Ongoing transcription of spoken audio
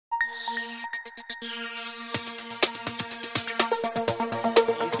YouTube,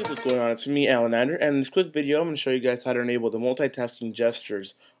 what's going on? It's me, Alanander, and in this quick video I'm going to show you guys how to enable the multitasking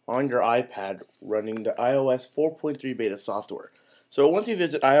gestures on your iPad running the iOS 4.3 beta software. So once you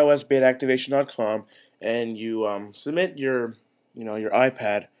visit iOSbetaactivation.com and you submit your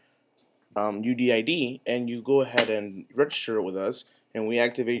iPad UDID and you go ahead and register it with us and we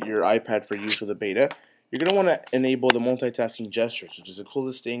activate your iPad for use with the beta, you're going to want to enable the multitasking gestures, which is the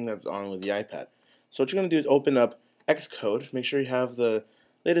coolest thing that's on with the iPad. So what you're going to do is open up Xcode. Make sure you have the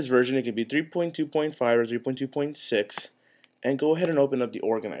latest version. It could be 3.2.5 or 3.2.6, and go ahead and open up the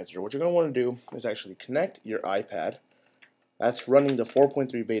organizer. What you're going to want to do is actually connect your iPad. That's running the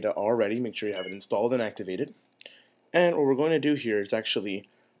 4.3 beta already. Make sure you have it installed and activated. And what we're going to do here is actually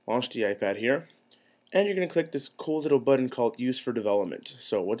launch the iPad here, and you're going to click this cool little button called Use for Development.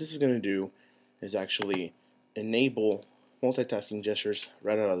 So what this is going to do is actually enable multitasking gestures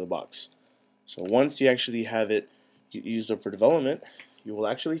right out of the box. So once you actually have it used up for development, you will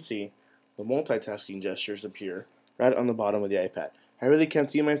actually see the multitasking gestures appear right on the bottom of the iPad. I really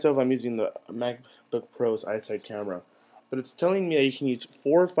can't see myself. I'm using the MacBook Pro's iSight camera, but it's telling me that you can use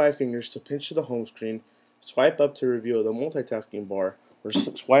 4 or 5 fingers to pinch to the home screen, swipe up to reveal the multitasking bar, or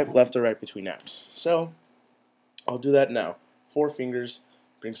swipe left or right between apps. So I'll do that now. 4 fingers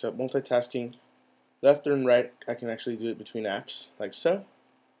brings up multitasking. Left and right, I can actually do it between apps, like so.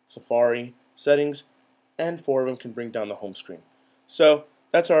 Safari, settings, and 4 of them can bring down the home screen. So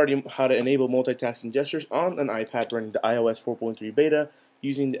that's already how to enable multitasking gestures on an iPad running the iOS 4.3 beta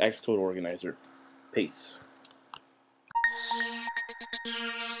using the Xcode organizer. Peace.